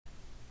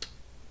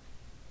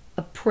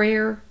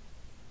prayer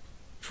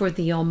for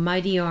the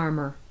almighty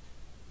armor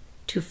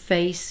to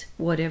face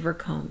whatever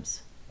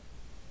comes.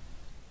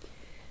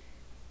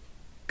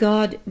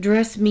 God,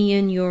 dress me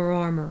in your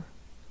armor,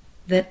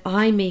 that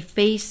I may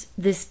face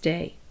this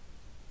day.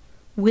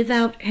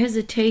 Without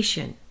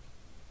hesitation,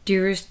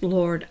 dearest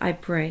Lord, I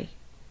pray.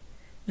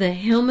 The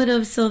helmet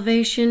of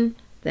salvation,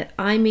 that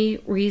I may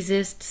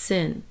resist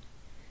sin.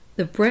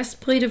 The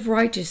breastplate of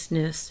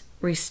righteousness,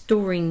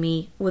 restoring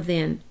me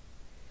within.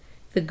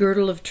 The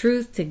girdle of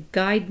truth to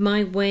guide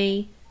my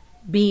way,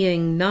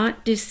 being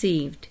not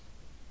deceived,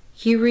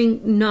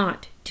 hearing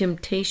not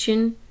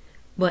temptation,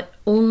 but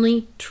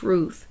only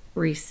truth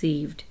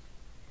received.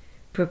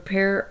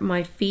 Prepare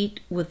my feet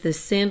with the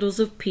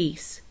sandals of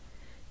peace,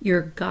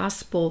 your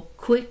gospel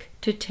quick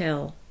to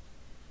tell,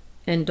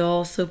 and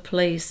also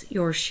place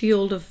your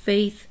shield of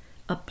faith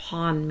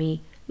upon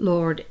me,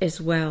 Lord, as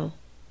well.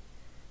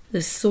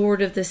 The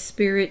sword of the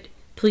Spirit,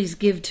 please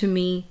give to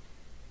me,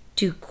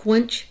 to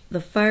quench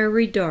the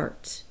fiery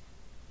darts.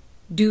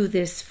 Do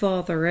this,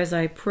 Father, as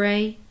I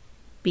pray,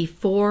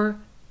 before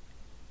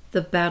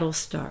the battle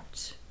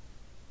starts.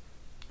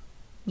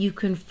 You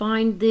can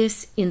find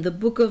this in the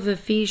book of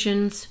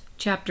Ephesians,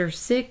 chapter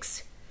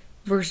 6,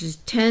 verses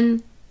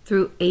 10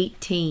 through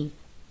 18.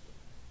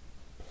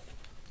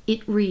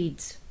 It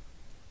reads,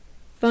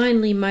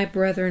 "Finally, my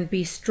brethren,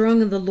 be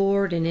strong in the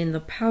Lord and in the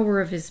power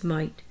of his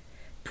might.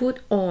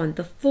 Put on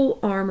the full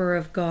armor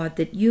of God,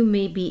 that you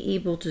may be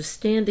able to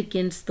stand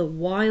against the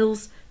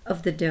wiles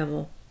of the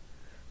devil.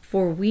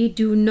 For we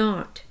do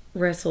not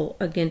wrestle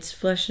against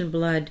flesh and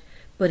blood,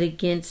 but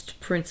against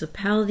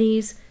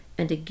principalities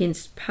and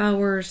against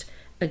powers,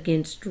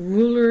 against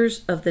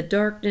rulers of the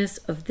darkness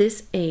of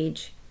this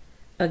age,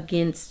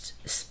 against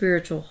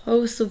spiritual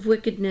hosts of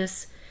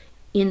wickedness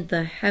in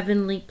the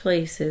heavenly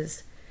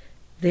places.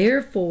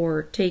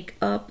 Therefore take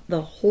up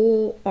the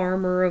whole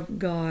armor of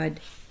God,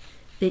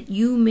 that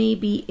you may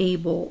be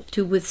able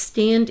to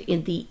withstand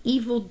in the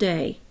evil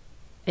day,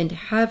 and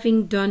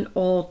having done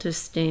all to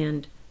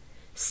stand.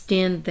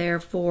 Stand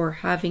therefore,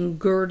 having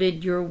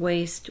girded your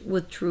waist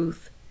with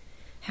truth,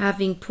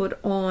 having put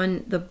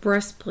on the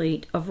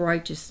breastplate of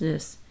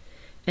righteousness,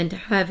 and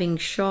having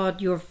shod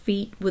your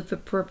feet with the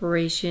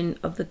preparation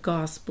of the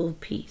gospel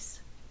of peace.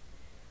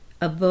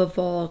 Above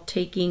all,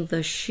 taking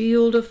the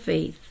shield of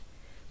faith,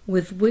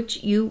 with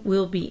which you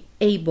will be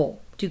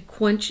able to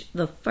quench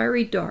the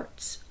fiery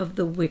darts of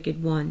the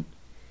wicked one,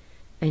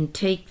 and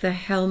take the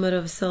helmet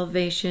of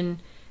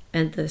salvation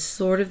and the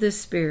sword of the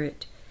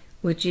Spirit,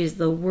 which is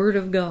the word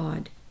of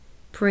God,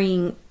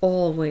 praying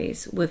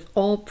always with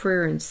all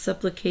prayer and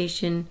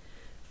supplication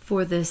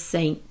for the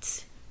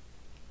saints."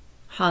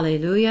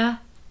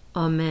 Hallelujah.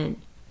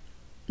 Amen.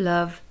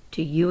 Love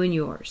to you and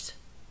yours.